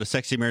The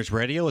Sexy Marriage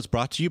Radio is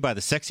brought to you by the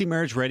Sexy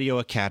Marriage Radio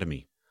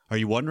Academy. Are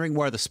you wondering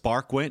where the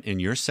spark went in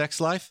your sex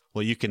life?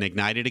 Well, you can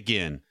ignite it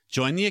again.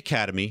 Join the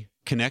Academy,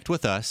 connect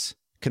with us,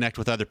 connect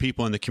with other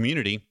people in the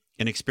community,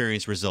 and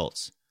experience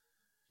results.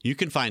 You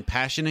can find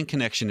passion and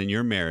connection in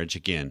your marriage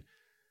again,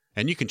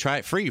 and you can try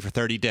it free for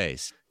 30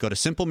 days. Go to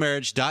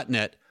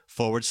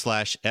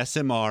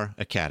simplemarriage.net/SMR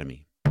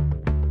Academy.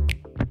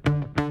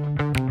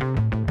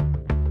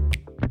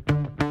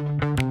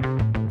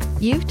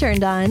 You've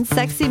turned on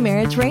Sexy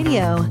Marriage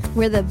Radio,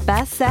 where the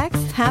best sex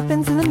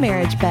happens in the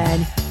marriage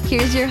bed.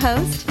 Here's your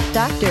host,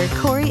 Dr.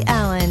 Corey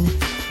Allen.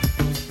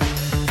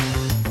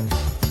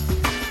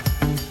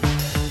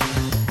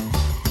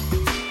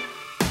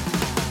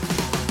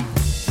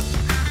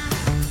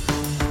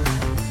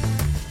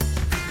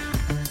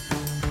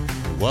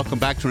 Welcome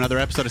back to another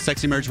episode of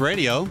Sexy Marriage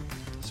Radio.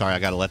 Sorry, I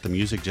got to let the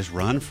music just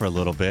run for a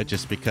little bit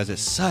just because it's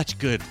such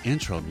good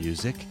intro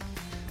music.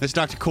 This is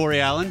Dr.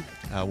 Corey Allen,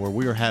 where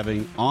we are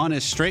having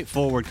honest,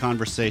 straightforward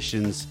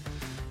conversations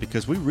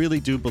because we really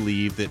do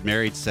believe that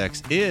married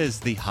sex is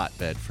the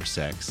hotbed for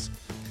sex.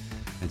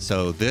 And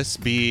so this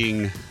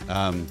being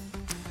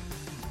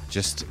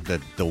just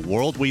the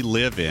world we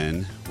live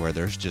in, where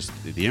there's just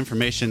the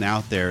information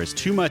out there is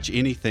too much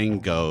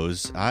anything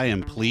goes, I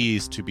am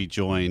pleased to be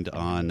joined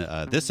on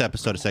this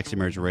episode of Sexy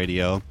Marriage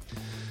Radio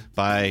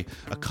by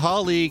a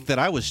colleague that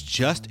I was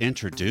just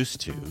introduced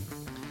to,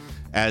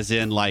 as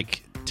in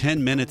like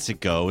 10 minutes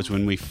ago is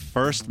when we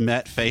first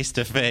met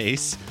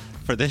face-to-face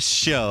for this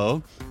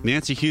show.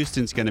 Nancy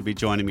Houston's going to be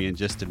joining me in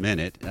just a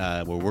minute,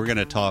 where we're going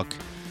to talk,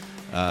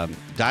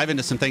 dive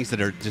into some things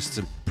that are just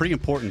some pretty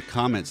important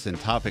comments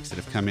and topics that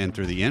have come in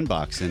through the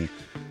inbox. And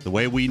the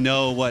way we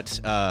know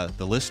what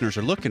the listeners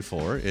are looking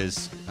for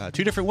is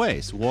two different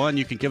ways. One,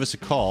 you can give us a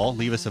call,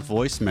 leave us a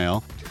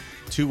voicemail,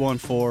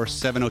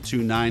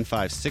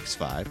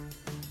 214-702-9565,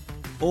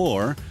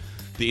 or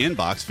the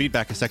inbox,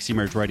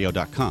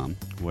 feedback@sexymarriageradio.com,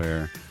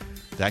 where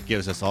that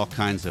gives us all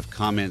kinds of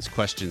comments,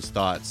 questions,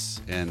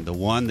 thoughts. And the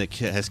one that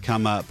has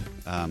come up,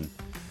 I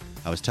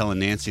was telling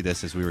Nancy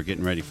this as we were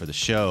getting ready for the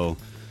show,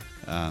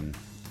 that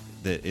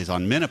is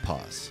on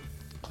menopause,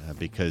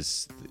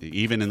 because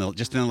even in the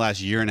last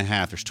year and a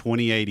half, there's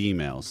 28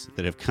 emails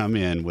that have come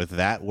in with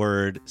that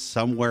word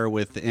somewhere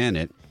within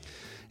it.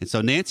 And so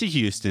Nancy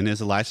Houston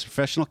is a licensed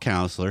professional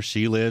counselor.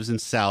 She lives in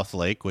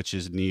Southlake, which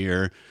is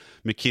near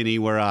McKinney,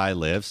 where I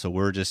live. So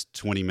we're just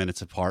 20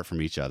 minutes apart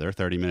from each other,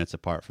 30 minutes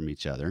apart from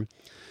each other.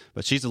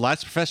 But she's a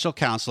licensed professional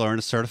counselor and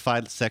a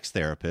certified sex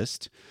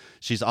therapist.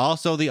 She's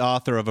also the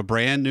author of a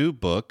brand new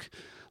book,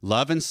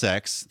 Love and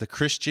Sex, The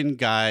Christian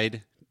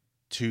Guide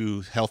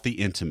to Healthy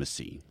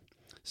Intimacy.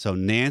 So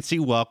Nancy,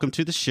 welcome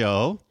to the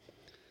show.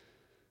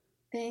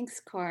 Thanks,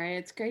 Corey.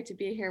 It's great to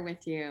be here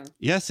with you.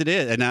 Yes, it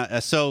is.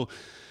 And so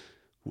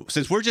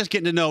since we're just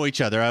getting to know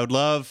each other, I would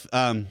love...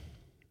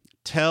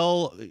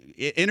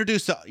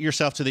 introduce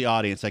yourself to the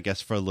audience, I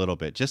guess, for a little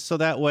bit, just so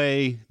that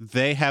way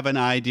they have an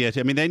idea.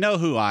 They know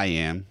who I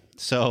am,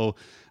 so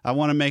I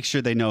want to make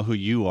sure they know who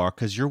you are,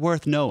 because you're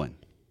worth knowing.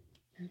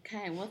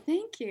 Okay, well,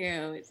 thank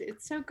you.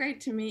 It's so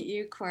great to meet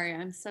you, Corey.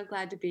 I'm so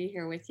glad to be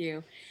here with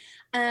you.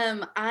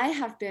 I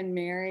have been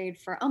married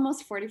for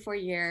almost 44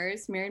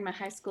 years, married my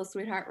high school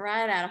sweetheart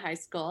right out of high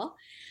school.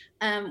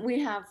 We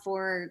have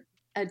 4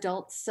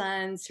 adult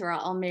sons who are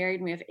all married,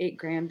 and we have 8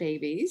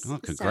 grandbabies. Oh,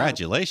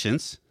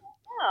 congratulations.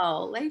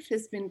 Life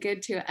has been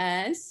good to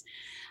us.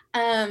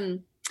 I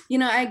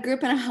grew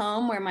up in a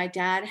home where my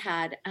dad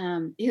had,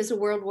 he was a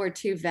World War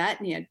II vet,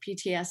 and he had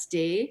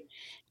PTSD.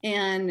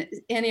 And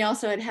he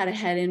also had a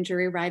head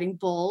injury riding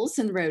bulls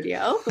and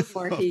rodeo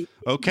before he...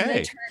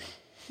 Okay.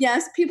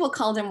 Yes, people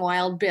called him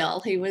Wild Bill.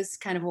 He was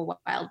kind of a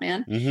wild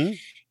man. Mm-hmm.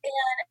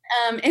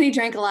 And he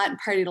drank a lot and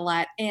partied a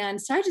lot.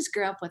 And so I just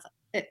grew up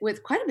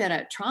with quite a bit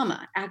of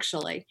trauma,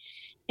 actually.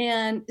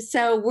 And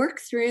so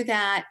worked through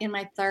that in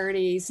my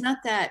 30s. Not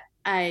that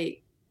I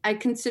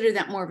consider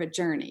that more of a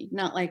journey,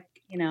 not like,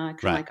 I kind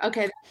of like,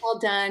 okay, that's all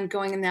done,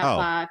 going in that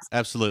box.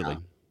 Absolutely.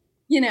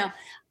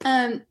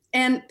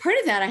 And part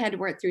of that, I had to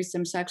work through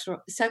some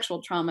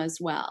sexual trauma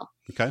as well.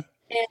 Okay.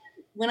 And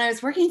when I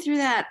was working through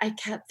that, I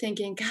kept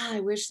thinking, God,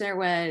 I wish there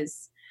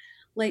was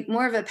like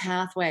more of a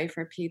pathway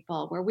for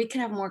people where we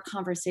could have more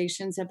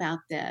conversations about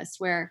this,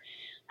 where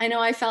I know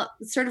I felt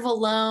sort of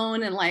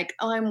alone and like,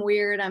 oh, I'm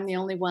weird, I'm the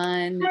only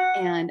one.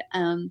 And,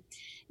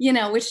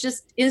 which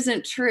just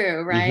isn't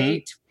true,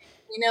 right? Mm-hmm.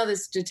 We know the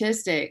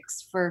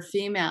statistics for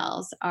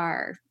females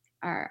are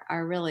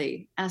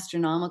really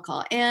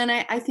astronomical. And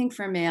I think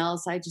for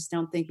males, I just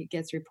don't think it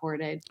gets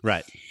reported.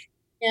 Right.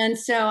 And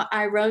so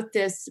I wrote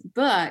this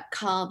book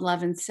called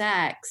Love and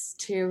Sex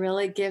to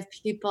really give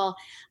people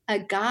a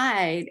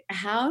guide.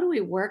 How do we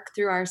work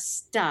through our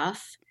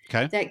stuff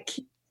that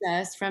keeps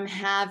us from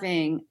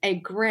having a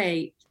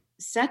great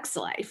sex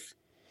life?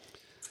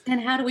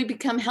 And how do we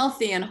become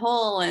healthy and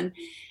whole? And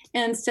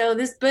so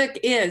this book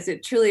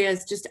it truly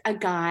is just a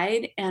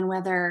guide. And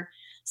whether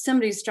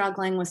somebody's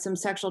struggling with some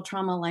sexual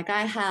trauma like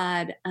I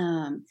had,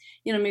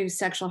 maybe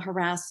sexual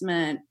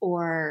harassment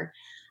or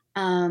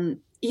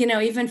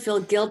even feel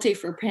guilty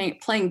for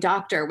playing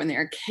doctor when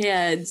they're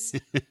kids,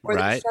 or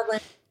they're Right. struggling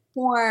with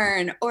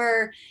porn,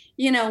 or,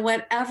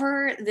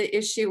 whatever the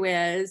issue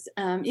is.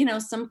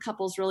 Some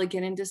couples really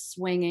get into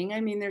swinging.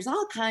 I mean, there's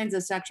all kinds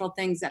of sexual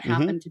things that Hmm.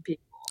 happen to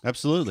people.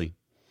 Absolutely.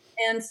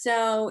 And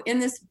so in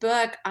this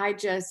book, I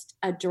just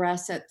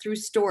address it through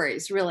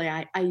stories. Really,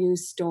 I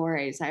use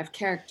stories. I have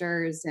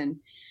characters, and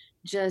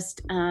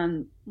just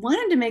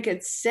wanted to make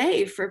it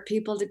safe for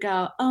people to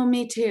go, oh,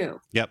 me too.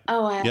 Yep.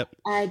 Oh, Yep.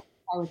 I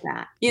go with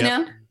that,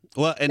 Yep.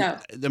 Well, and So,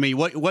 I mean,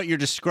 what you're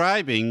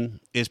describing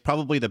is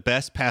probably the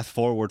best path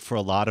forward for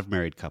a lot of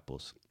married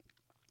couples,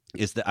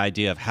 is the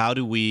idea of how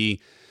do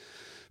we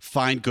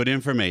find good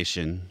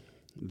information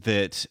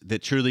that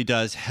truly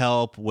does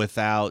help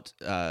without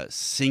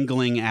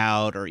singling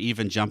out or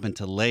even jumping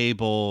to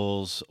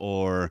labels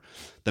or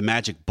the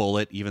magic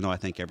bullet. Even though I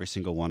think every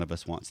single one of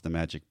us wants the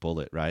magic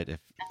bullet, right? If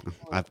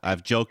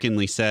I've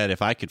jokingly said,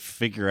 if I could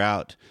figure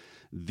out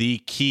the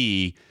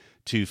key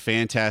to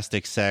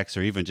fantastic sex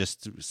or even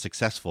just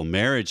successful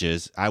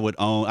marriages, I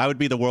would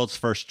be the world's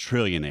first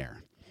trillionaire.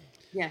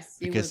 yes,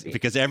 you because would be.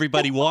 because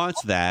everybody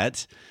wants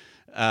that,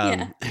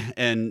 Yeah.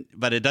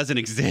 but it doesn't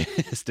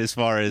exist as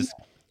far as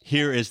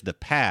here is the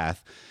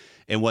path.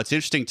 And what's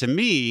interesting to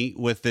me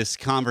with this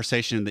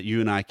conversation that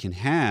you and I can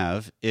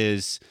have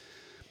is,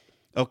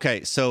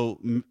 okay, so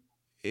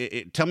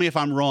tell me if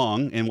I'm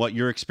wrong in what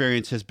your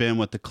experience has been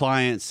with the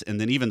clients, and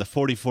then even the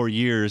 44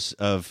 years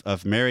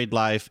of married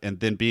life, and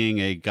then being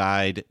a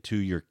guide to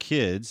your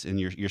kids and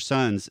your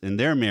sons in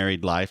their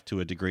married life to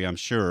a degree, I'm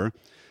sure.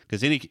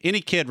 Because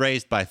any kid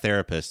raised by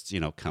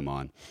therapists, come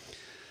on.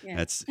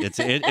 Yeah. It's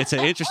an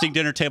interesting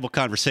dinner table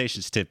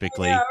conversations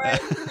typically. I know,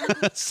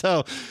 right?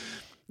 So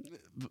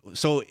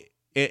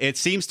it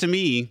seems to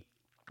me,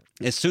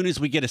 as soon as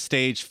we get a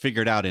stage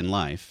figured out in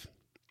life,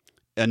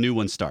 a new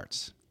one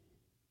starts.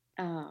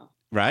 Oh,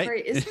 Right?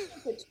 Corey, isn't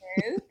that the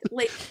truth?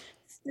 Like,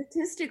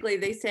 statistically,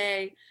 they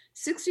say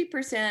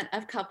 60%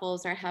 of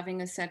couples are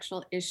having a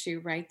sexual issue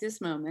right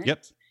this moment.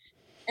 Yep.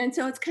 And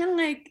so it's kind of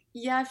like,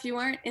 yeah, if you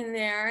weren't in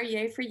there,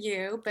 yay for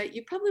you, but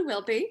you probably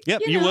will be.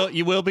 Yep.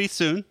 You will be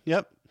soon.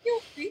 Yep. You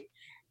will be.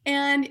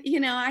 And,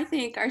 I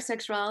think our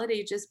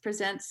sexuality just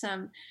presents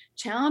some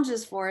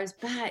challenges for us.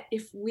 But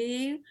if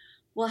we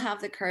will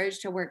have the courage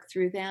to work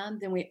through them,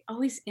 then we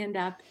always end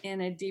up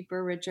in a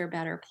deeper, richer,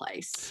 better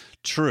place.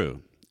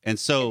 True. And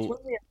It's so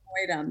really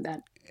avoid them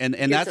that and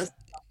gets that's us.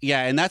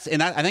 yeah, and I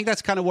think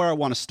that's kind of where I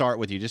want to start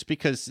with you, just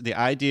because the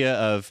idea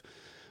of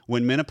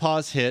when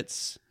menopause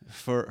hits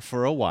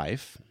for a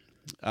wife,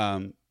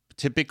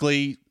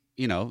 typically,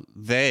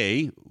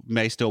 they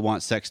may still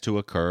want sex to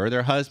occur.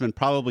 Their husband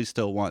probably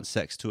still wants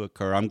sex to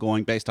occur. I'm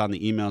going based on the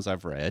emails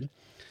I've read.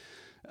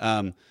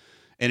 And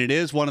it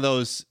is one of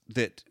those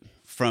that,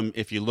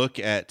 if you look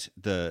at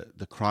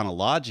the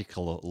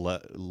chronological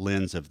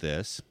lens of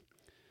this,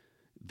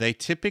 they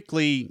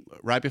typically,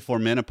 right before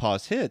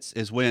menopause hits,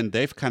 is when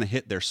they've kind of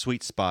hit their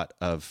sweet spot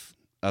of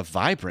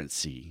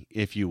vibrancy,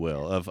 if you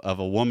will, of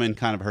a woman,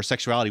 kind of her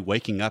sexuality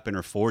waking up in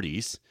her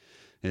 40s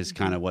is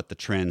kind of what the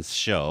trends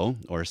show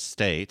or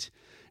state.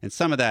 And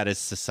some of that is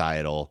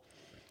societal,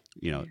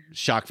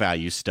 shock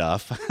value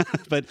stuff,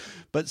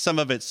 but some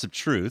of it's some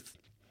truth.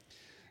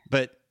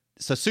 But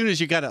so as soon as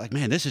you got it, like,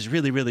 man, this is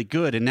really, really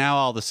good. And now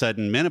all of a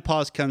sudden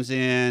menopause comes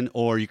in,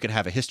 or you could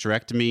have a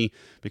hysterectomy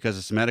because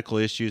of some medical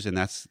issues, and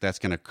that's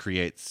going to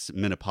create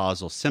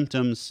menopausal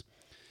symptoms.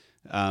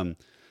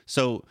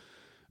 So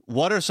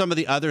what are some of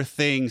the other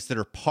things that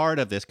are part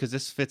of this? Because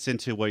this fits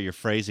into where you're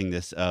phrasing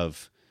this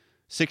of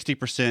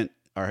 60%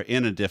 are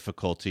in a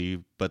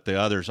difficulty, but the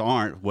others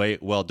aren't.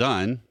 Well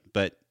done,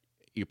 but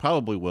you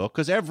probably will,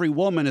 because every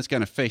woman is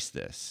going to face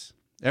this.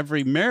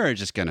 Every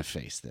marriage is going to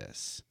face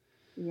this.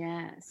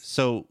 Yes.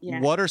 So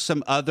Yes. what are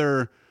some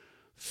other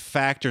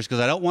factors?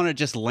 Because I don't want to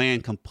just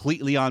land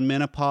completely on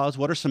menopause.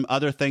 What are some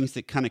other things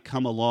that kind of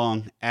come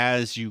along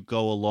as you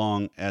go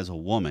along as a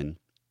woman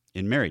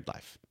in married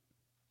life?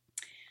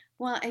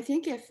 Well, I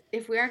think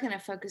if we are going to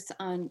focus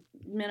on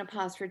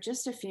menopause for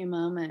just a few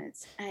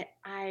moments,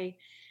 I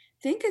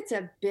think it's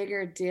a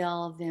bigger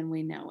deal than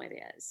we know it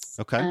is.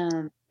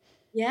 Okay.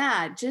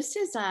 Yeah, just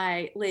as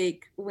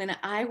when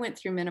I went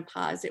through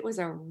menopause, it was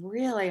a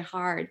really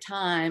hard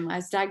time. I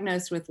was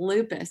diagnosed with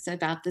lupus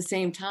about the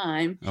same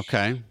time.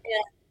 Okay.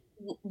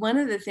 One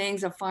of the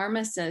things a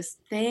pharmacist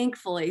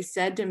thankfully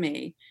said to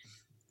me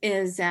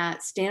is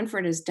that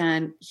Stanford has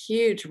done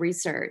huge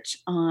research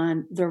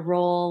on the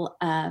role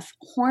of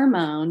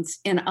hormones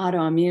in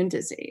autoimmune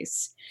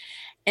disease.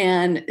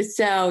 And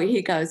so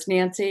he goes,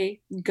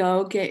 Nancy,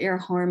 go get your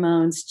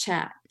hormones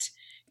checked,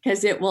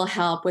 because it will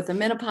help with the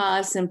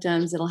menopause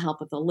symptoms. It'll help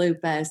with the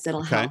lupus.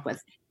 It'll Okay. help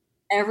with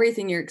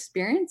everything you're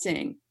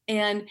experiencing.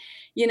 And,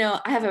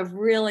 I have a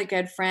really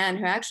good friend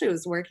who actually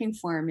was working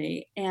for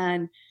me,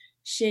 and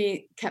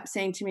she kept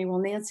saying to me, well,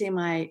 Nancy,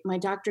 my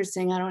doctor's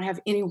saying I don't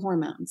have any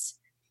hormones.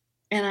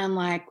 And I'm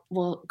like,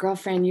 well,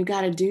 girlfriend, you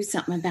got to do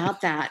something about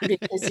that,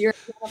 because you're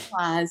in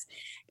menopause.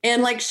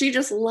 And she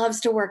just loves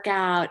to work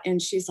out. And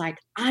she's like,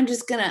 I'm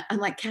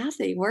like,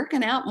 Kathy,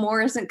 working out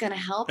more isn't going to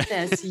help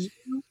this. You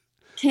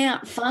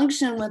can't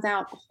function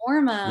without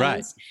hormones.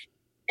 Right.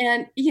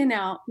 And,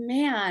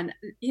 man,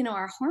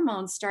 our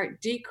hormones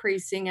start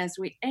decreasing as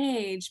we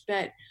age,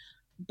 but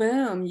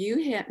boom, you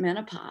hit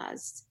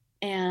menopause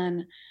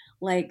and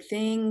like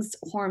things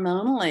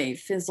hormonally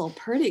fizzle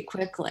pretty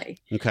quickly.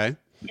 Okay.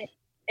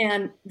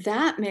 And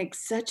that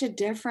makes such a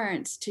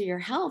difference to your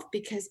health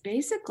because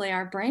basically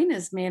our brain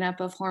is made up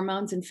of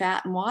hormones and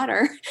fat and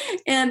water.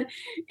 And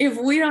if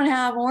we don't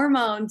have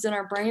hormones, then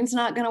our brain's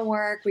not going to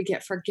work. We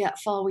get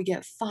forgetful, we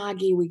get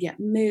foggy, we get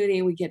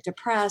moody, we get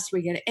depressed,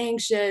 we get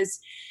anxious.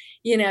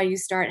 You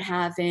start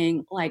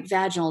having like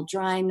vaginal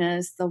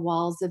dryness, the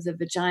walls of the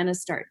vagina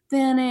start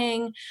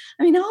thinning.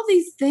 I mean, all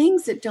these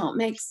things that don't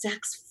make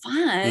sex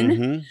fun.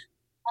 Mm-hmm.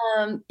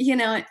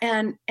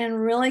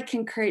 And really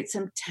can create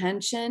some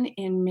tension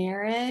in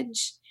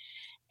marriage.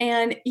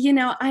 And,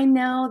 I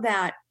know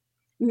that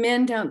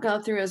men don't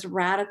go through as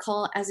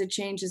radical as a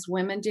change as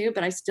women do,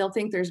 but I still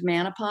think there's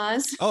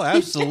menopause. Oh,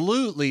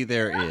 absolutely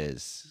there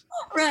is.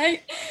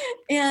 Right.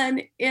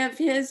 And if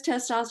his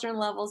testosterone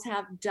levels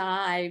have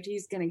dived,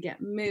 he's going to get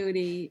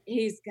moody.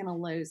 He's going to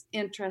lose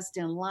interest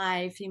in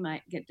life. He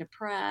might get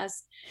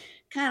depressed,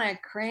 kind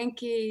of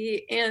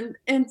cranky.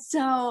 And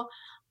so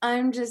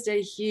I'm just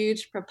a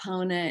huge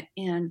proponent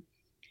in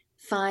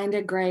find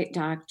a great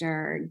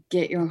doctor,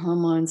 get your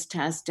hormones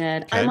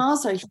tested. Okay. I'm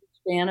also a huge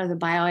fan of the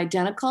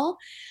bioidentical,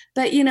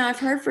 but I've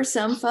heard for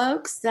some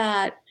folks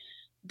that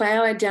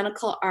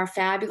bioidentical are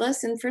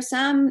fabulous, and for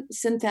some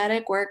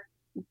synthetic work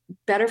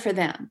better for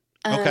them.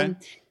 Okay.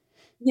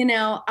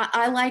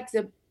 I like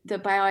the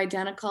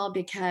bioidentical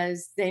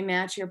because they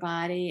match your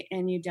body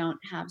and you don't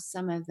have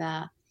some of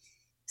the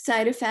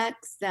side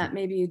effects that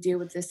maybe you do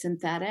with the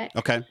synthetic.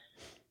 Okay.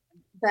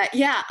 But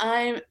yeah,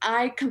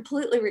 I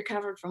completely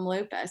recovered from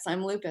lupus.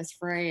 I'm lupus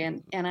free,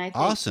 and I think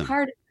awesome.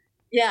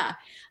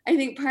 I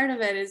think part of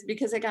it is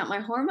because I got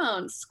my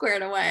hormones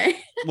squared away.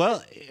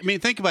 Well, I mean,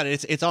 think about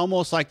it. It's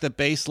almost like the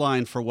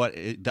baseline for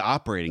the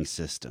operating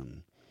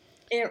system.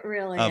 It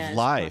really of is.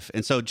 life.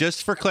 And so,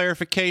 just for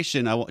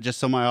clarification, just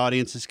so my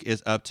audience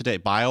is up to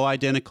date,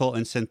 bioidentical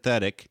and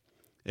synthetic.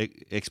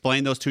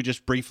 Explain those two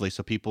just briefly,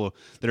 so people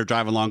that are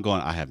driving along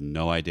going, "I have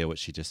no idea what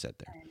she just said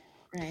there."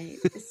 Right.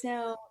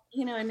 So,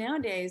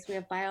 nowadays we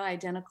have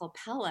bioidentical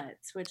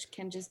pellets, which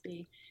can just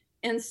be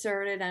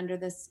inserted under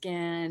the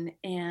skin,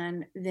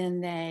 and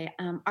then they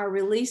are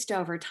released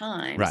over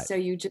time. Right. So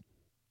you just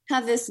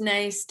have this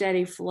nice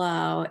steady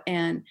flow.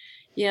 And,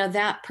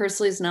 that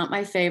personally is not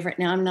my favorite.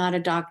 Now, I'm not a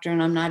doctor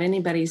and I'm not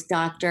anybody's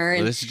doctor.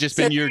 Well, this has just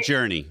been your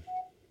journey.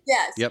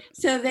 Yes. Yep.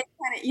 So they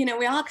kind of,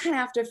 we all kind of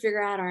have to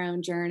figure out our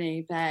own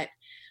journey, but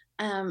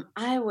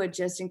I would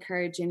just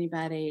encourage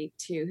anybody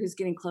who's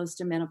getting close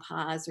to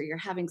menopause, or you're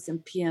having some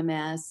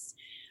PMS,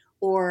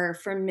 or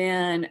for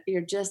men,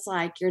 you're just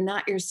like, you're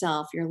not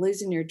yourself. You're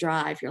losing your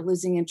drive. You're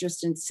losing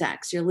interest in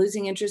sex. You're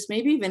losing interest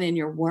maybe even in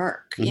your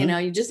work.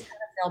 Mm-hmm. You just kind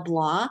of feel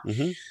blah.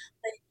 Mm-hmm.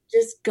 Like,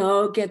 just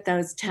go get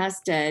those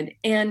tested.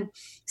 And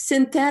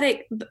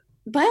synthetic,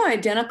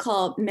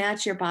 bioidentical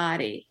match your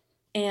body.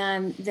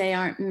 And they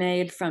aren't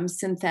made from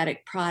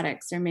synthetic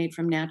products. They're made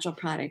from natural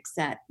products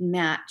that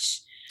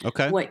match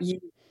what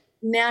you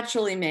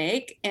naturally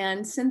make.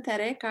 And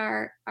synthetic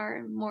are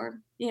more,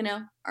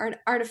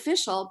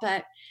 artificial.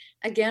 But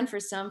again, for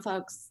some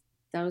folks,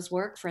 those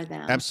work for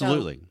them.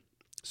 Absolutely.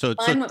 So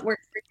find what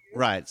works for you.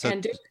 Right.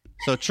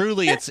 So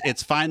truly,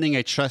 it's finding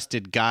a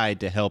trusted guide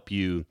to help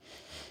you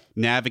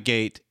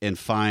navigate and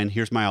find,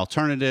 here's my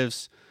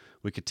alternatives.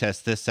 We could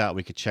test this out.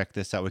 We could check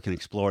this out. We can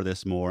explore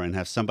this more, and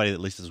have somebody that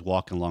at least is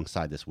walking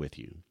alongside this with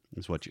you.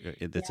 Is what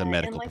that's a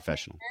medical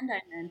professional. And I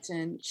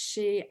mentioned,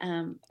 she,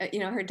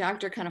 her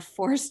doctor kind of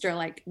forced her,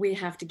 like, we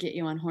have to get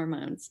you on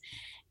hormones.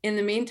 In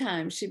the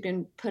meantime, she'd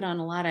been put on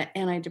a lot of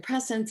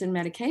antidepressants and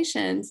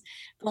medications,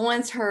 but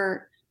once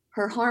her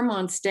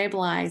hormones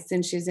stabilized,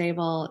 then she's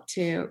able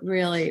to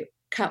really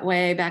cut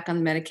way back on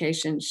the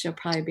medication. She'll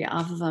probably be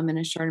off of them in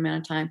a short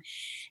amount of time.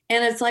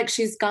 And it's like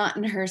she's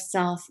gotten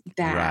herself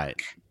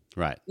back.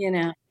 Right.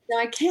 So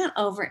I can't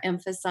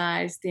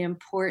overemphasize the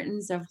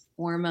importance of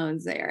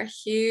hormones. They are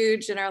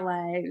huge in our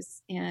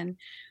lives, and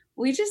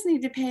we just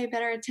need to pay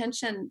better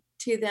attention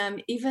to them.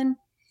 Even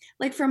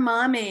like for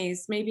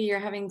mommies, maybe you're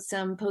having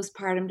some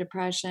postpartum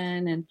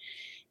depression, and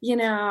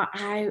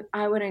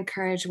I would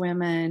encourage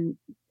women,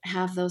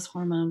 have those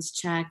hormones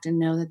checked and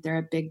know that they're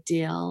a big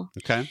deal.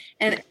 Okay.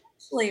 And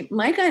actually,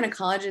 my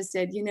gynecologist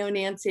said,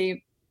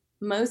 Nancy,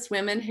 most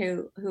women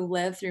who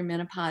live through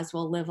menopause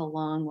will live a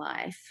long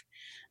life.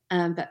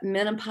 But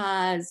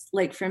menopause,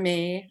 like for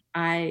me,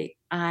 I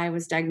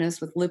was diagnosed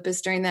with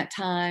lupus during that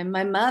time.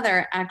 My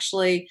mother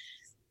actually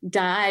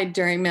died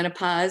during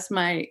menopause.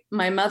 My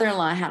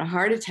mother-in-law had a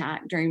heart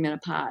attack during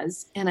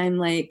menopause. And I'm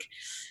like,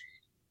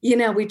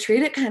 we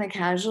treat it kind of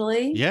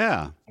casually.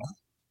 Yeah.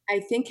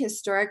 I think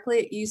historically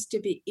it used to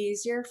be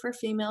easier for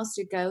females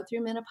to go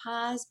through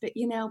menopause, but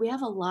we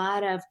have a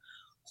lot of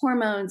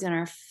hormones in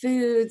our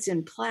foods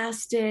and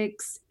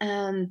plastics.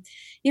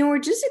 We're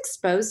just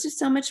exposed to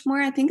so much more.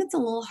 I think it's a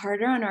little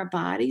harder on our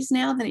bodies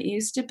now than it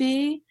used to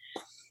be.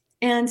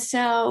 And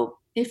so,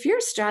 if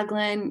you're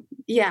struggling,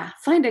 yeah,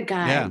 find a Yeah.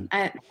 guide.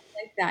 I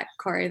like that,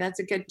 Corey. That's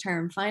a good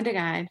term. Find a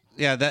guide.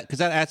 Yeah,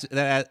 because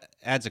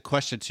adds a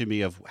question to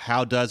me of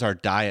how does our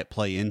diet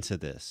play into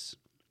this?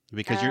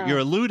 Because you're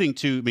Oh, alluding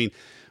to, I mean,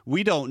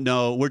 we don't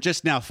know. We're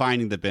just now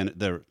finding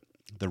the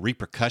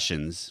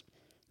repercussions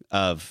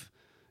of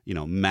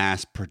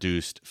mass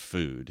produced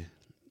food.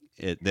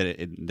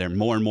 There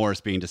more and more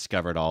is being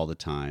discovered all the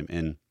time,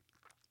 and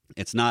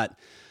it's not.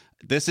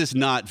 This is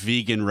not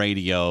vegan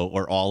radio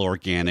or all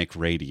organic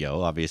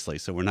radio, obviously.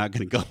 So we're not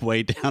going to go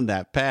way down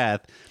that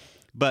path.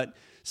 But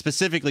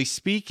specifically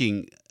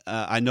speaking,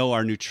 I know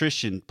our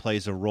nutrition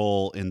plays a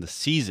role in the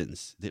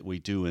seasons that we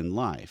do in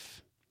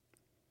life.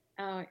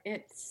 oh,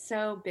 it's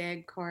so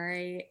big,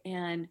 Corey.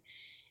 And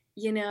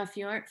if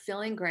you aren't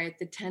feeling great,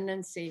 the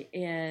tendency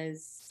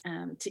is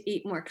to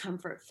eat more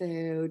comfort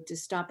food, to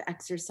stop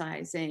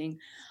exercising,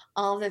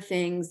 all the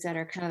things that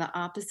are kind of the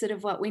opposite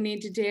of what we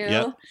need to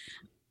Yep. do.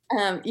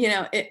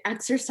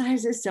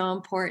 Exercise is so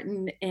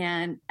important,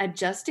 and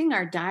adjusting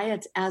our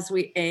diets as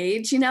we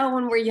age.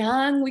 When we're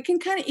young, we can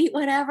kind of eat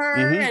whatever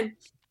Mm-hmm. and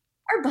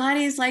our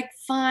body's like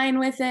fine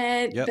with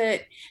it. Yep.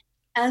 But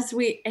as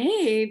we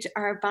age,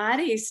 our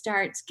body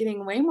starts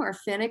getting way more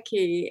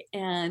finicky,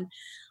 and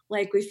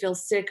like we feel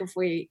sick if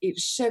we eat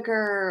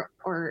sugar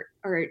or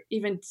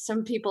even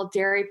some people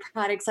dairy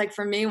products. Like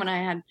for me, when I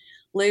had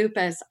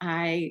lupus,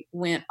 I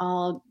went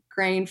all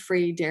grain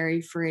free,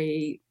 dairy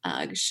free,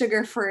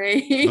 sugar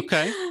free,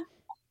 Okay.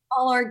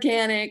 all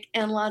organic,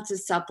 and lots of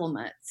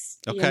supplements.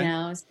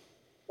 Okay.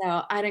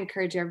 So I'd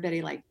encourage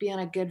everybody, like, be on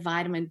a good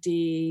vitamin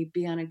D,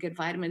 be on a good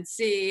vitamin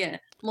C, a Okay.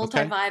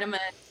 multivitamin,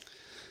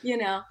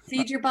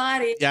 feed your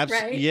body,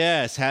 right?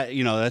 Yes.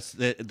 That's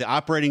the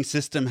operating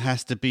system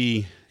has to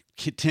be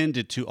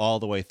tended to all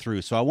the way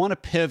through. So I want to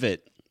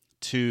pivot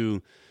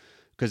to,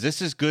 because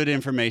this is good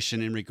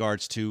information in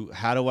regards to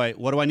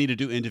what do I need to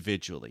do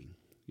individually?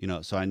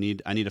 So I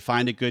need to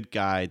find a good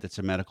guide that's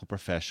a medical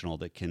professional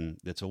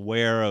that's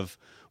aware of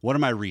what are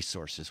my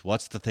resources,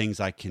 what's the things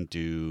I can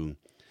do.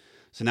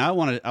 So now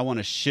I want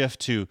to shift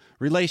to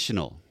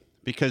relational,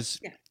 because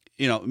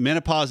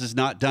menopause is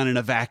not done in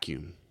a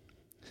vacuum.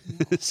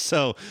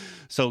 so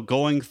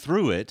going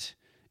through it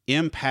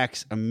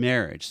impacts a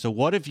marriage. So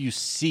what have you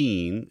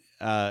seen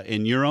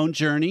in your own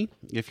journey,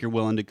 if you're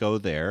willing to go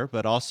there,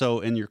 but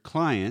also in your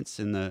clients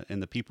and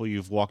the people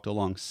you've walked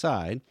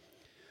alongside?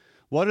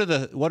 What are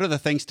the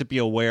things to be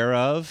aware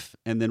of,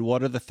 and then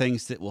what are the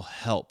things that will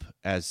help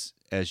as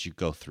you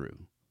go through?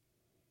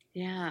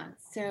 Yeah.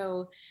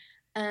 So,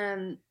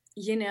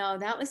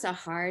 that was a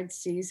hard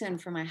season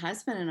for my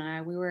husband and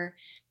I. We were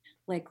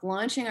like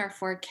launching our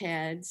 4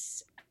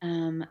 kids,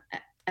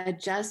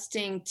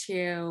 adjusting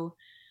to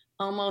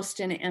almost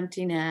an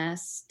empty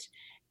nest.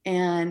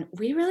 And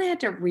we really had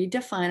to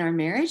redefine our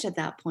marriage at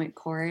that point,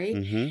 Corey.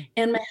 Mm-hmm.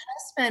 And my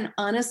husband,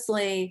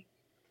 honestly,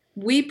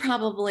 we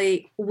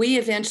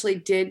eventually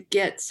did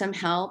get some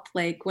help.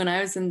 Like when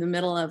I was in the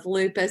middle of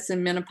lupus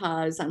and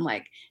menopause, I'm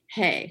like,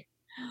 hey,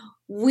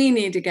 we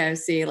need to go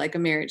see like a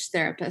marriage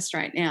therapist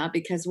right now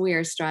because we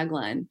are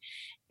struggling.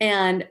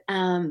 And,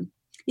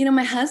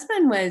 my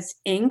husband was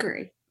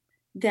angry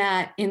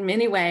that in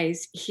many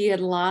ways he had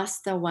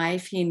lost the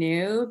wife he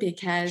knew,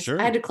 because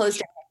I had Sure. to close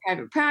down my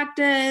private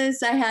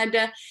practice. I had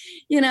to,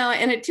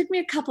 and it took me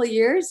a couple of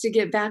years to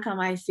get back on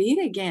my feet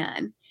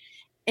again.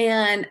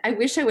 And I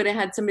wish I would have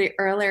had somebody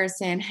earlier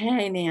saying,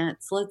 "Hey,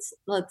 Nance, let's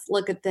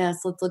look at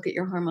this. Let's look at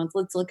your hormones.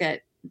 Let's look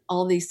at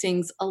all these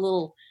things a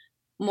little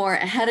more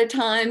ahead of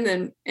time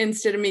than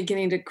instead of me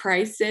getting to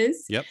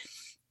crisis." Yep.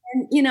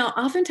 And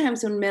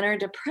oftentimes when men are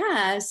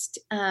depressed,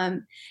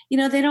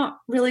 they don't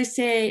really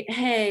say,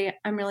 "Hey,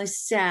 I'm really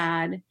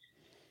sad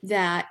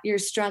that you're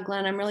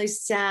struggling. I'm really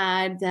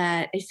sad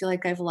that I feel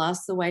like I've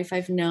lost the wife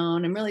I've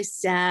known. I'm really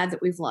sad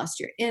that we've lost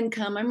your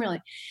income.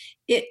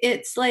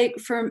 It's like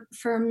for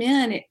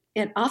men,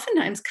 it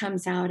oftentimes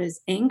comes out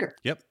as anger.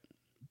 Yep.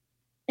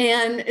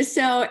 And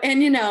so,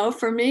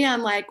 for me,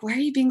 I'm like, why are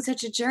you being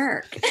such a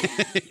jerk?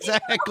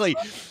 Exactly.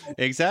 I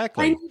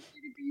Exactly. need you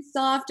to be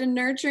soft and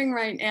nurturing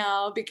right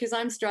now because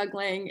I'm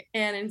struggling.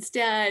 And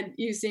instead,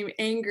 you seem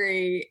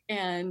angry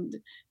and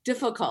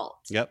difficult.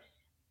 Yep.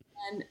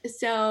 And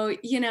so,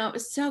 it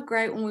was so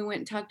great when we went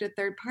and talked to a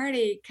third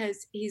party,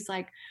 because he's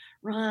like,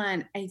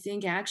 Ron, I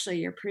think actually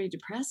you're pretty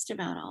depressed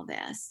about all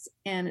this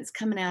and it's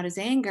coming out as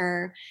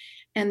anger.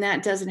 And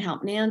that doesn't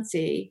help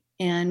Nancy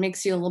and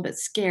makes you a little bit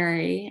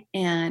scary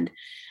and,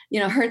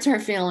 hurts her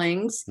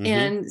feelings. Mm-hmm.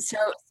 And so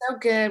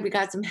good. We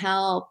got some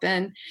help.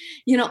 And,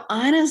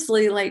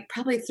 honestly, like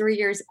probably 3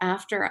 years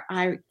after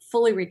I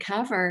fully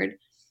recovered,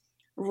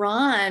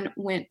 Ron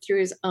went through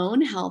his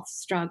own health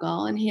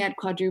struggle, and he had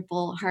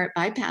quadruple heart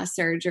bypass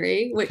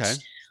surgery, which Okay.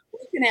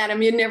 looking at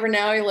him, you'd never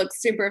know. He looked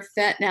super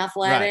fit and Right.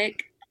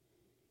 athletic,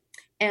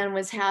 and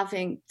was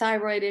having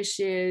thyroid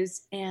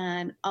issues.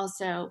 And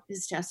also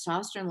his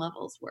testosterone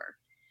levels were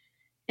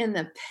in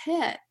the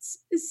pits.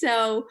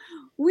 So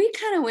we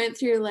kind of went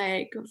through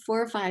like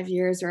 4 or 5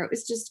 years where it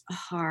was just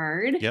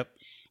hard. Yep.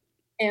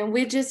 And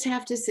we just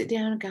have to sit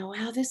down and go,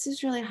 wow, this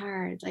is really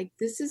hard. Like,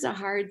 this is a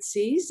hard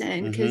season.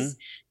 Mm-hmm. Because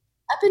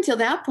up until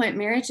that point,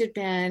 marriage had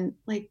been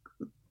like,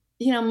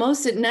 you know,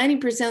 most of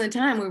 90% of the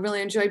time, we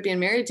really enjoyed being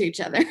married to each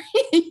other,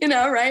 you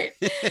know, right?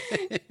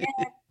 And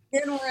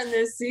then we're in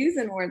this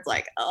season where it's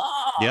like,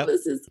 oh, Yep.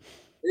 this is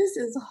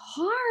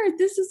hard.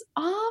 This is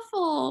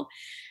awful.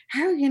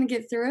 How are we going to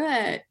get through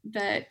it?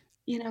 But,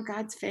 you know,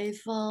 God's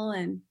faithful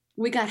and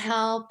we got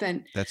help.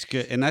 And That's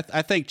good. And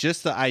I think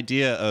just the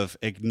idea of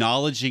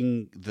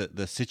acknowledging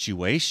the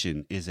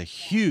situation is a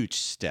huge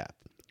step,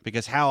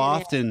 because how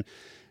often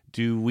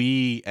do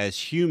we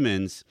as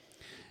humans,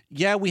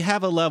 yeah, we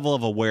have a level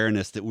of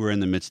awareness that we're in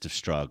the midst of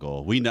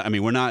struggle. We know, I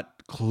mean, we're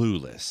not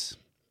clueless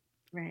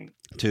right.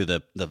 to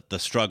the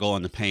struggle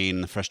and the pain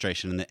and the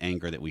frustration and the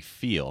anger that we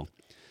feel.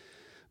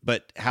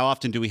 But how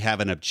often do we have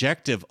an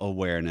objective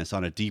awareness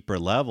on a deeper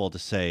level to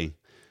say,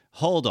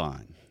 hold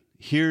on,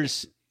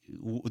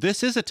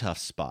 this is a tough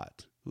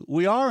spot.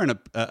 We are in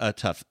a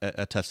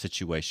tough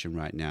situation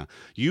right now.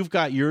 You've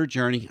got your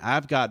journey,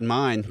 I've got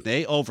mine.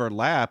 They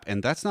overlap,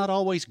 and that's not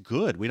always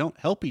good. We don't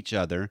help each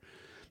other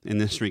in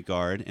this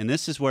regard. And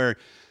this is where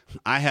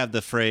I have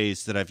the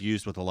phrase that I've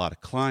used with a lot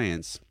of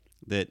clients,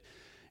 that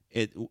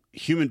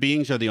human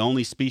beings are the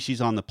only species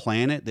on the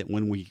planet that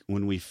when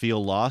we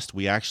feel lost,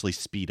 we actually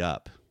speed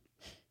up.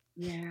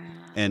 Yeah.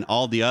 And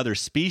all the other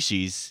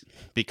species,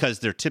 because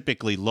they're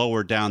typically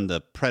lower down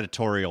the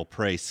predatorial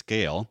prey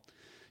scale,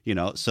 you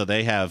know, so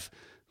they have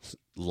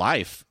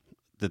life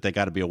that they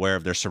got to be aware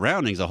of their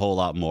surroundings a whole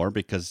lot more,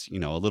 because, you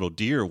know, a little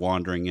deer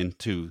wandering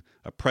into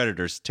a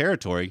predator's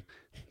territory,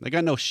 they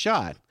got no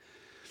shot.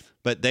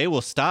 But they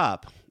will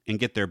stop and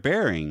get their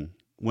bearing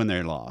when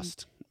they're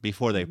lost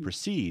before they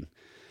proceed.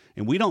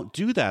 And we don't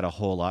do that a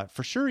whole lot,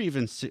 for sure,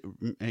 even,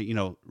 you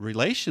know,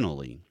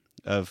 relationally,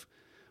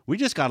 we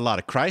just got a lot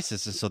of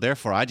crisis, and so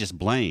therefore I just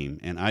blame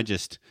and I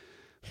just,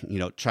 you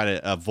know, try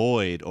to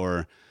avoid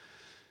or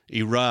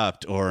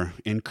erupt or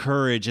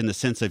encourage in the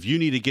sense of, you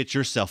need to get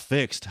yourself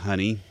fixed,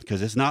 honey,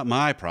 because it's not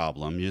my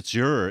problem. It's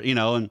you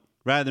know, and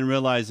rather than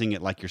realizing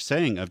it, like you're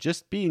saying, of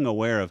just being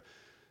aware of,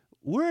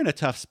 we're in a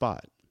tough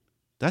spot.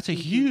 That's a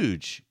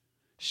huge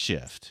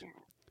shift. Yeah.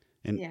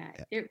 And yeah,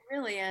 it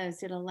really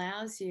is. It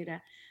allows you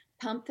to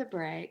pump the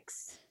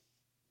brakes,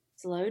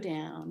 slow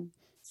down,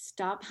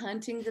 stop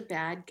hunting the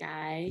bad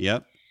guy.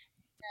 Yep.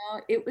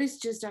 No, it was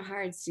just a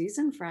hard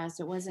season for us.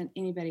 It wasn't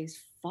anybody's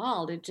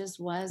fault. It just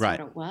was what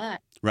it was.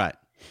 Right.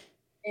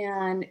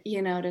 And,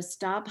 you know, to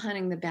stop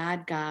hunting the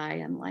bad guy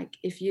and like,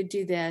 if you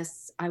do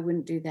this, I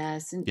wouldn't do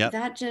this. And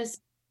that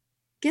just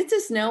gets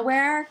us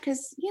nowhere,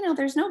 because, you know,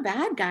 there's no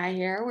bad guy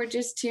here. We're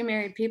just two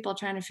married people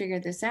trying to figure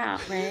this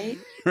out, right?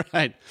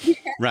 Right.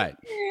 Right.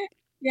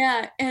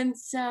 Yeah. And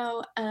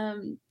so,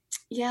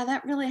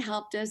 that really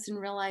helped us and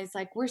realize,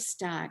 like, we're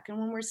stuck. And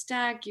when we're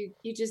stuck, you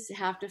just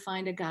have to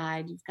find a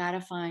guide. You've got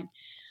to find,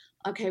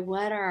 okay,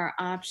 what are our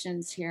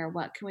options here?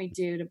 What can we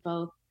do to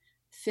both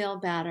feel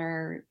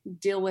better,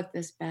 deal with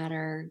this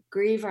better,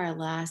 grieve our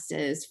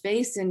losses,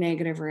 face the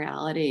negative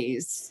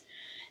realities,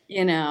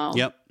 you know?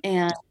 Yep.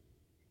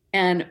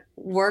 And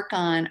work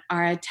on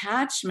our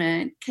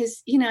attachment.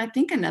 Because, you know, I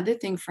think another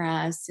thing for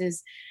us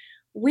is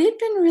we'd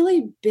been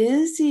really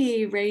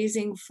busy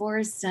raising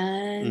 4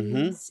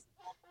 sons,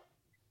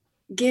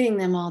 getting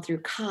them all through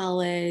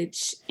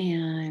college.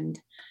 And,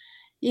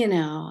 you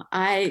know,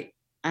 I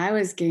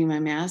was getting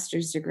my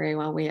master's degree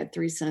while we had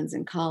 3 sons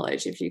in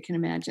college, if you can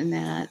imagine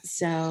that.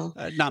 So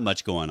not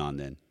much going on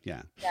then.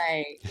 Yeah.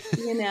 Right.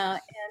 You know,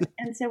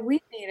 and so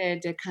we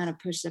needed to kind of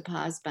push the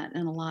pause button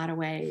in a lot of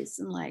ways.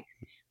 And like,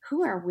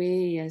 who are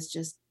we as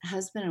just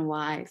husband and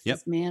wife,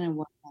 as man and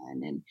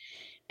woman,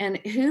 and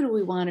who do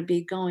we want to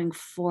be going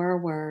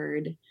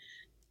forward,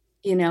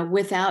 you know,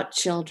 without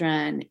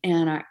children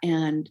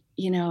and,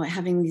 you know,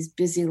 having these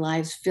busy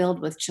lives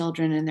filled with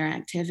children and their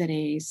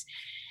activities?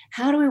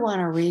 How do we want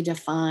to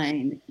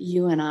redefine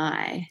you and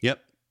I? Yep.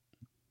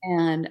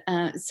 And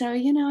so,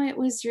 you know, it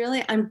was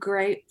really, I'm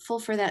grateful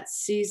for that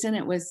season.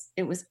 It was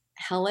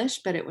hellish,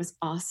 but it was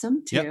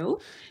awesome too.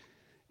 Yep.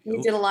 We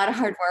did a lot of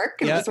hard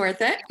work and it was worth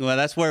it. Well,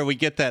 that's where we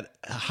get that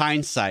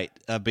hindsight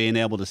of being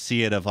able to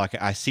see it, of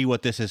like, I see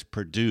what this has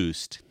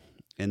produced.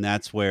 And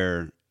that's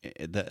where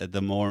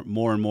the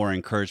more and more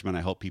encouragement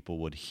I hope people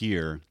would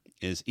hear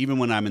is, even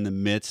when I'm in the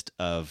midst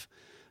of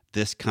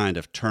this kind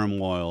of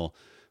turmoil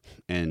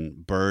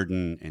and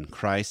burden and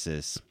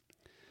crisis,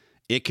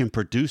 it can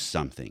produce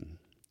something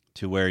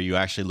to where you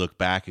actually look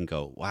back and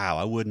go, wow,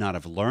 I would not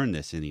have learned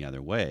this any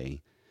other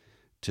way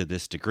to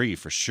this degree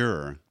for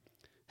sure,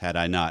 had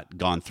I not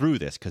gone through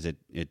this, because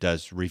it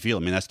does reveal.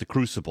 I mean, that's the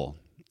crucible,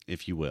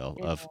 if you will,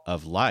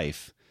 of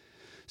life.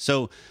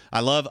 So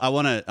I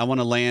want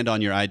to land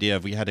on your idea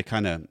of, we had to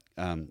kind of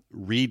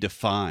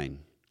redefine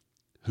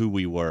who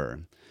we were,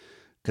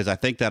 because I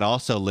think that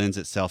also lends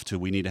itself to,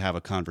 we need to have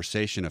a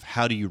conversation of,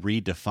 how do you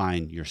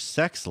redefine your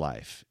sex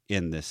life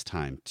in this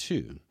time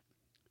too,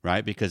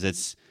 right? Because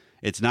it's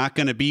not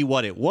going to be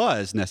what it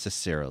was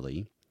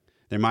necessarily.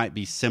 There might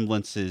be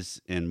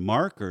semblances and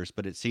markers,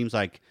 but it seems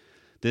like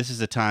this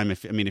is a time,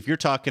 if you're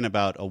talking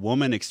about a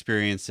woman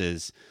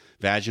experiences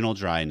vaginal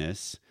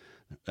dryness,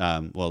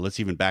 well, let's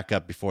even back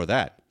up before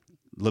that.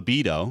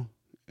 Libido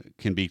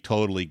can be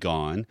totally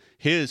gone.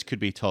 His could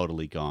be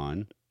totally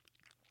gone.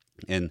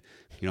 And,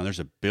 there's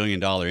 $1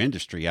 billion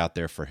industry out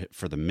there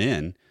for the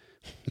men,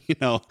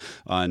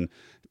 on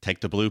take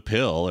the blue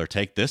pill or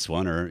take this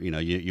one, or,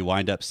 you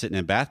wind up sitting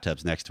in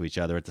bathtubs next to each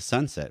other at the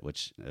sunset,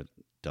 which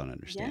don't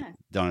understand. Yeah,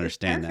 don't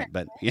understand perfect.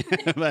 that.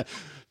 But, but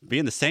be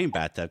in the same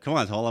bathtub. Come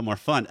on, it's a whole lot more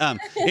fun.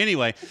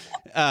 Anyway,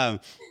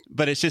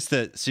 but it's just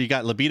so you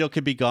got libido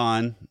could be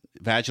gone.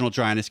 Vaginal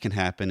dryness can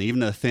happen. Even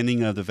the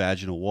thinning of the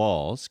vaginal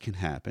walls can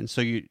happen.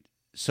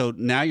 So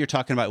now you're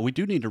talking about, we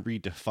do need to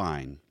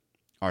redefine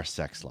our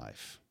sex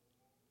life.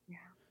 Yeah.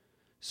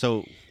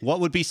 So what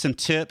would be some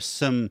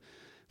tips,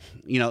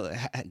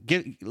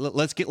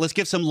 let's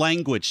give some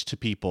language to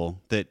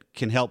people that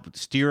can help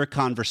steer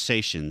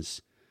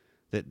conversations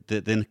that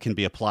then can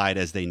be applied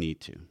as they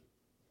need to.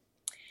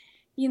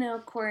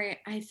 Corey,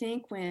 I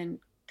think when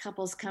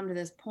couples come to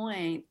this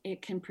point,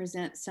 it can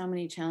present so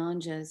many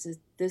challenges.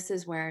 This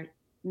is where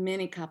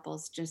many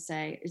couples just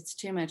say, it's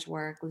too much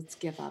work, let's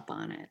give up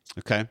on it.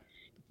 Okay.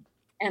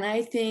 And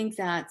I think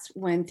that's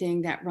one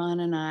thing that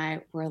Ron and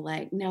I were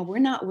like, no, we're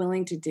not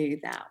willing to do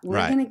that. We're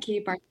Right. going to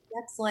keep our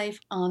sex life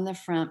on the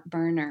front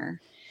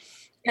burner.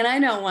 And I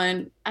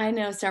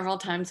know several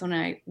times when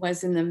I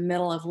was in the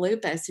middle of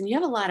lupus, and you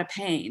have a lot of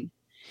pain.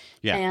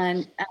 Yeah.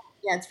 And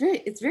it's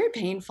very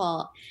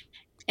painful.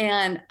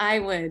 And I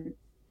would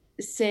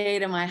say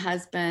to my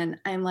husband,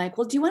 I'm like,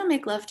 well, do you want to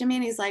make love to me?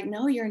 And he's like,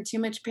 no, you're in too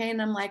much pain.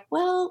 And I'm like,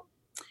 well,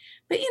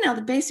 but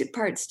the basic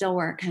parts still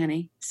work,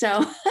 honey.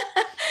 So,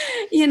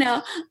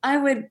 I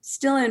would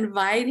still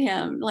invite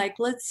him, like,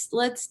 let's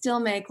still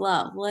make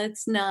love.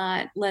 Let's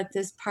not let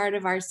this part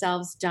of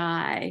ourselves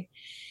die.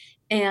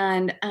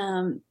 And,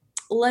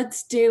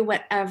 let's do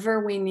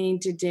whatever we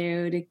need to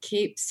do to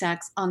keep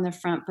sex on the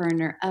front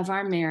burner of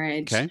our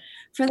marriage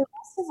for the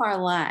rest of our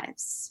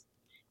lives,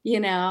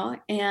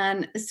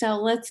 and so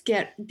let's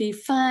be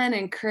fun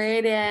and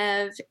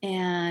creative.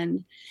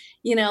 And,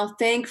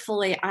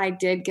 thankfully I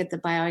did get the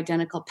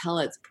bioidentical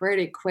pellets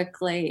pretty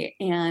quickly,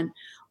 and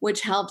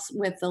which helps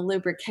with the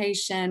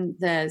lubrication,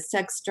 the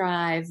sex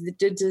drive, the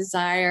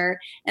desire.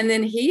 And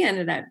then he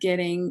ended up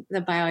getting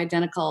the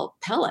bioidentical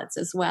pellets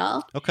as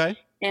well. Okay.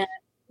 And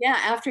yeah,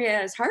 after he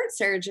had his heart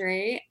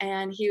surgery,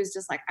 and he was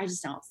just like, I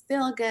just don't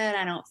feel good.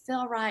 I don't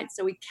feel right.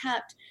 So we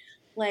kept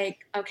like,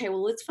 okay,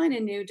 well, let's find a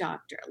new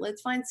doctor.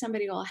 Let's find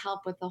somebody who will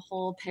help with the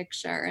whole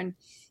picture. And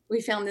we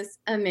found this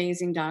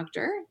amazing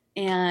doctor,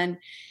 and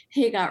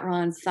he got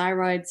Ron's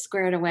thyroid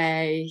squared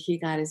away. He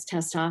got his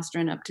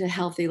testosterone up to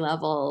healthy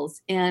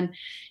levels. And,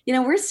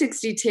 we're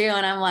 62,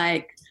 and I'm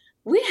like,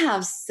 we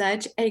have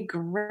such a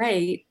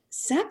great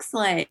sex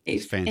life.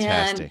 It's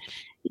fantastic.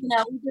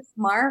 And, we just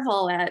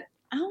marvel at,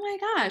 oh my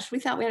gosh, we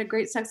thought we had a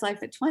great sex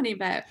life at 20,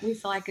 but we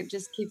feel like it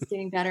just keeps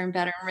getting better and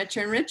better and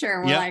richer and richer.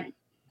 And we're like,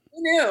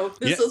 who knew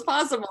this was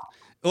possible?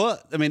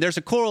 Well, there's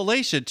a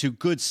correlation to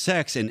good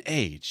sex and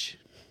age.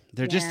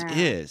 There just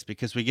is,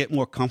 because we get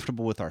more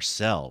comfortable with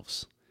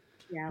ourselves.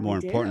 Yeah, more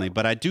importantly.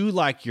 But I do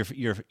like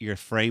your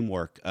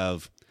framework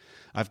of,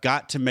 I've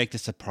got to make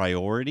this a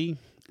priority.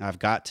 I've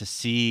got to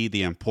see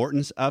the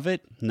importance of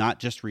it, not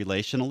just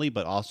relationally,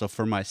 but also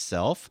for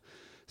myself.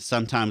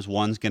 Sometimes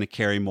one's going to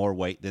carry more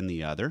weight than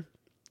the other.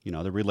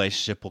 The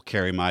relationship will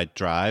carry my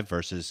drive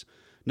versus,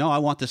 no, I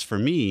want this for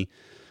me.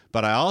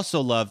 But I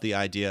also love the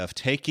idea of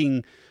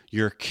taking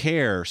your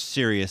care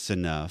serious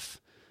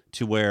enough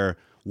to where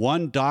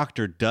one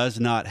doctor does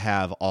not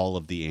have all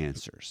of the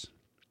answers.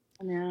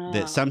 No.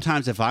 That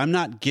sometimes if I'm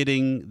not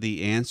getting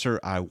the answer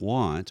I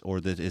want, or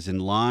that is in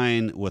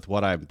line with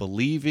what I'm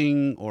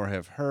believing or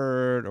have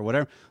heard or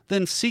whatever,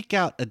 then seek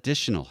out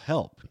additional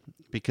help,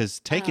 because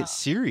take it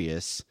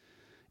serious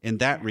in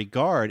that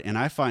regard. And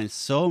I find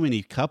so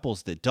many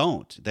couples that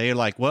don't. They're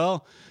like,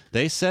 well,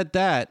 they said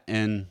that,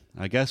 and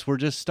I guess we're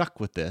just stuck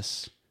with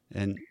this.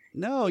 And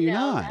no, you're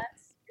not.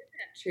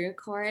 That's true,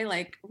 Corey.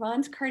 Like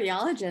Ron's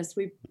cardiologist,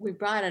 we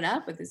brought it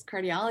up with his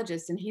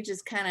cardiologist, and he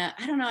just kind of,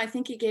 I don't know, I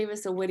think he gave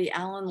us a Woody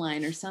Allen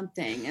line or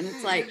something. And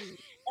it's like,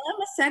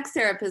 I'm a sex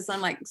therapist.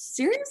 I'm like,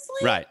 seriously?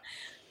 Right.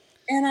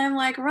 And I'm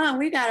like, Ron,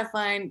 we got to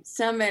find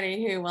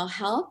somebody who will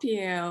help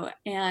you.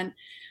 And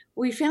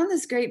we found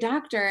this great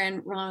doctor,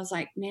 and Ron was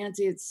like,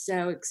 Nancy, it's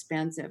so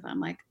expensive. I'm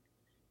like,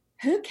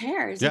 who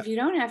cares? If you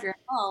don't have your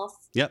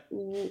health,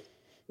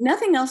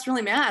 nothing else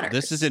really matters.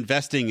 This is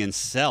investing in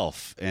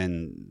self.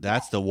 And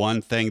that's the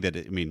one thing that,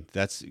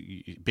 that's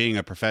being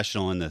a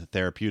professional in the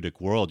therapeutic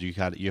world.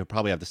 You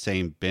probably have the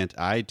same bent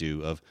I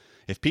do of,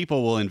 if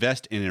people will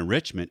invest in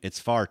enrichment, it's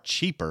far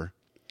cheaper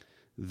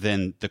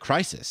than the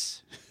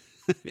crisis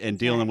and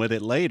dealing with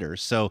it later.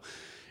 So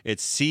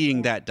it's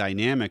seeing that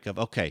dynamic of,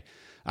 okay,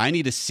 I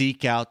need to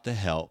seek out the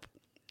help.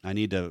 I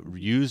need to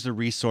use the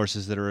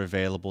resources that are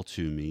available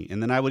to me.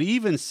 And then I would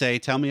even say,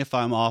 tell me if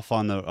I'm off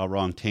on a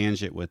wrong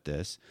tangent with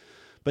this,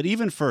 But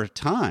even for a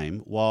time,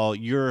 while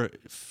you're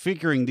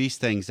figuring these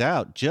things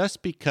out,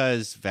 just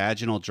because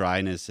vaginal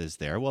dryness is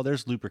there, well,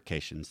 there's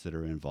lubrications that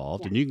are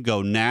involved, and you can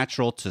go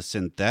natural to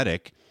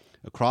synthetic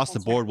across the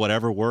board,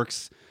 whatever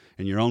works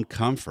in your own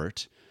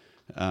comfort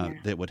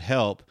that would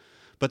help.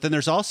 But then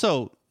there's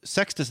also,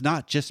 sex does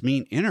not just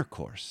mean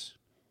intercourse.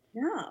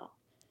 No,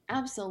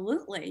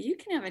 absolutely. You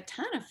can have a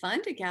ton of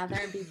fun together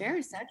and be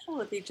very sexual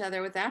with each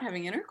other without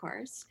having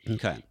intercourse.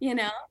 Okay.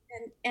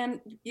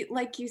 And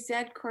like you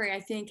said, Corey, I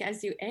think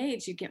as you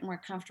age, you get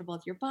more comfortable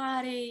with your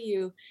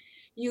body.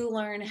 You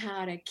learn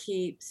how to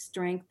keep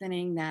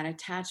strengthening that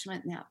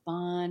attachment and that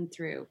bond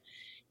through,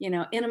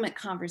 intimate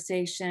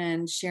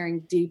conversation,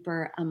 sharing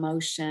deeper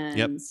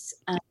emotions.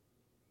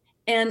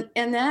 And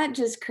that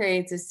just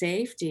creates a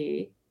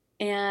safety.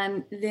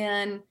 And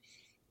then,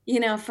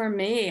 for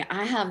me,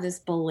 I have this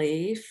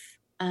belief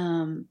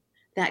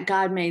that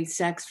God made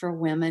sex for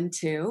women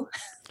too.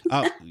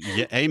 Oh,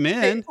 yeah,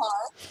 amen.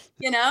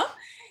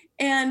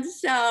 And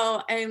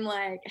so I'm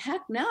like,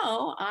 heck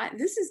no,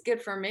 this is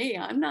good for me.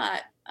 I'm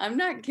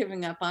not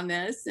giving up on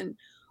this. And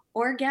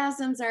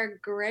orgasms are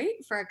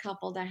great for a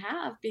couple to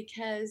have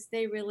because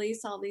they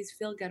release all these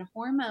feel-good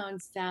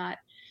hormones that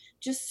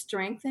just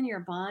strengthen your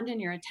bond and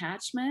your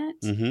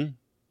attachment. Mm-hmm.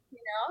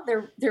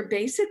 They're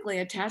basically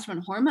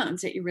attachment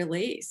hormones that you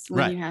release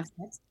when you have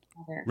sex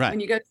together. When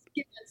you go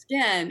skin to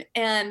skin.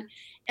 And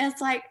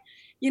it's like,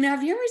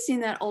 have you ever seen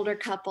that older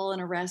couple in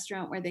a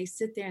restaurant where they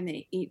sit there and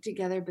they eat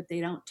together, but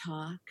they don't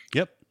talk?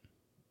 Yep.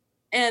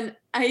 And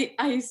I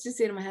used to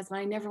say to my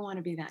husband, I never want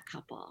to be that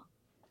couple.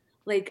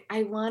 Like,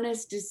 I want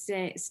us to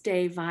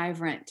stay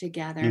vibrant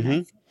together. And I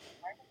think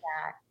part of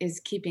that is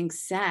keeping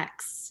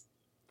sex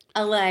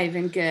alive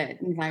and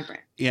good and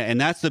vibrant. Yeah, and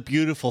that's the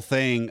beautiful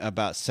thing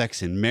about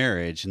sex and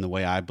marriage and the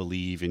way I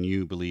believe and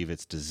you believe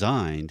it's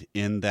designed,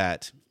 in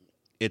that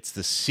it's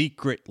the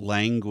secret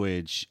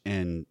language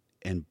and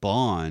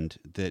bond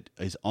that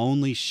is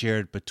only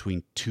shared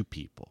between two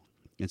people.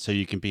 And so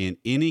you can be in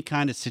any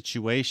kind of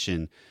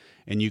situation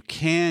and you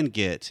can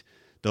get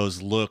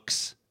those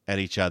looks at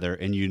each other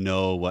and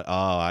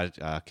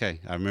okay,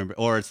 I remember.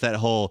 Or it's that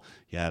whole,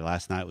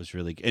 last night was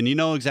really good. And you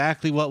know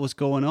exactly what was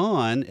going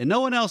on and no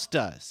one else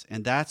does.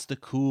 And that's the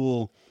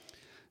cool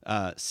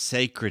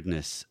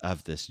sacredness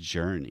of this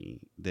journey,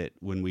 that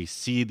when we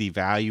see the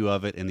value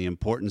of it and the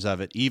importance of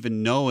it,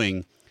 even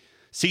knowing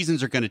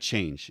seasons are going to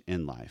change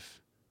in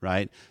life,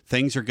 right?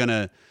 Things are going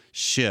to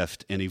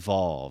shift and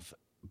evolve,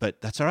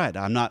 but that's all right.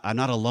 I'm not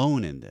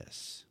alone in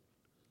this.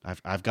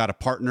 I've got a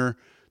partner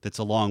that's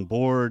along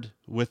board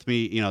with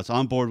me. It's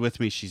on board with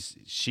me.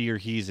 She or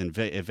he's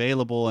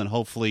available, and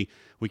hopefully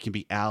we can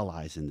be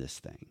allies in this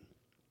thing.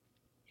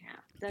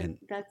 Yeah,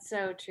 that's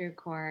so true,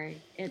 Corey.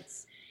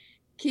 It's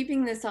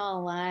keeping this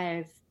all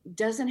alive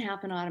doesn't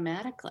happen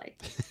automatically.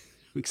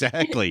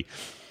 Exactly.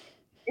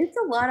 It's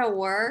a lot of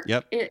work.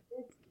 Yep. It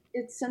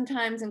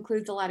sometimes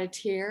includes a lot of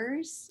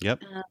tears.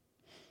 Yep.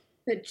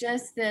 But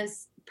just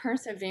this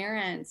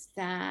perseverance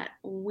that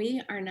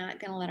we are not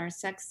going to let our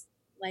sex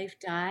life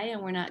die,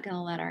 and we're not going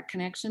to let our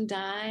connection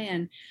die,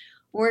 and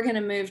we're going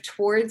to move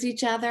towards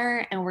each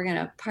other, and we're going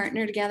to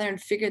partner together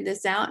and figure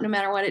this out no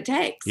matter what it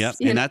takes. Yep.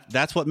 And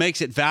that's what makes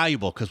it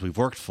valuable, because we've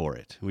worked for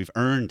it. We've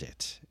earned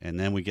it. And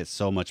then we get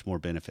so much more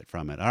benefit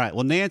from it. All right.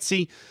 Well,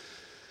 Nancy,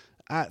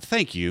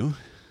 thank you.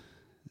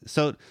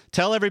 So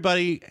tell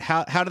everybody,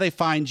 how do they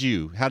find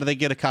you? How do they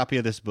get a copy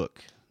of this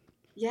book?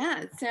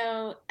 Yeah.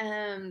 So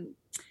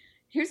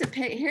here's what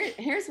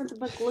the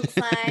book looks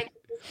like.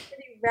 It's a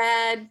pretty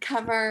red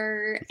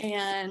cover,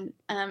 and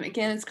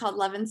again, it's called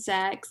Love and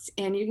Sex,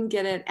 and you can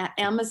get it at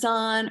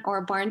Amazon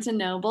or Barnes and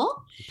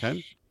Noble.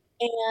 Okay.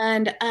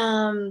 And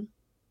I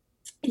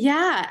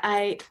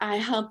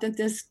hope that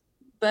this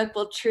book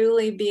will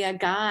truly be a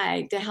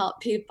guide to help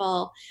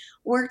people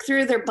work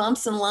through their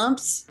bumps and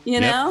lumps,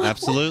 know?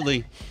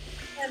 Absolutely.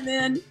 And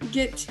then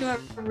get to a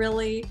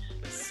really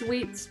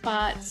sweet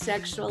spot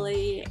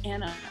sexually,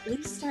 and at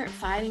least start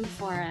fighting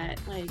for it.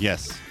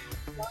 Yes.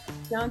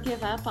 Don't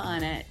give up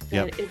on it.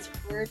 It's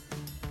worth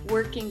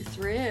working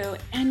through.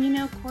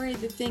 And Corey,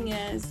 the thing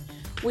is,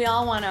 we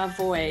all want to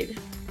avoid,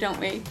 don't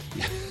we?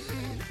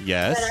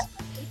 Yes. But I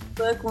think this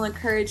book will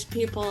encourage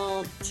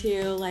people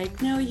to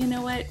no, you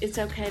know what? It's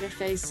okay to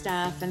face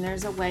stuff, and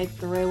there's a way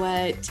through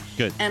it.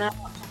 Good. And I don't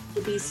have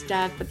to be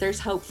stuck, but there's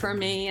hope for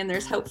me, and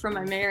there's hope for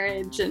my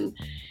marriage, and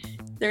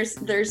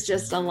there's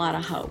just a lot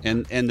of hope.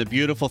 And the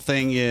beautiful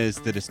thing is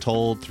that it's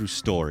told through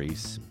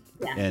stories.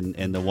 Yeah.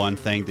 And the one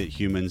thing that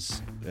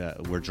humans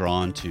we're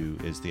drawn to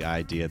is the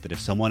idea that if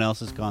someone else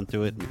has gone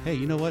through it, hey,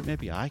 you know what?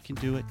 Maybe I can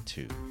do it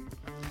too.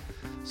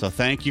 So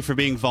thank you for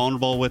being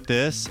vulnerable with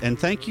this, and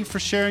thank you for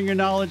sharing your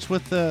knowledge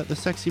with the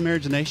Sexy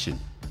Marriage Nation.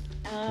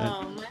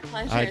 Oh, my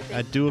pleasure.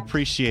 I do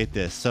appreciate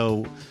this.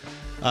 So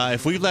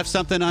if we've left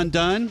something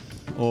undone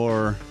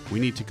or we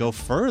need to go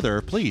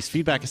further, please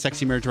feedback at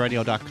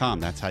sexymarriageradio.com.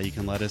 That's how you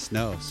can let us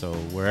know. So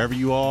wherever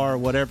you are,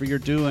 whatever you're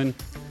doing,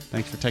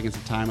 thanks for taking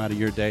some time out of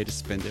your day to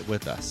spend it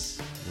with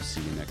us. We'll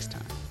see you next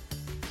time.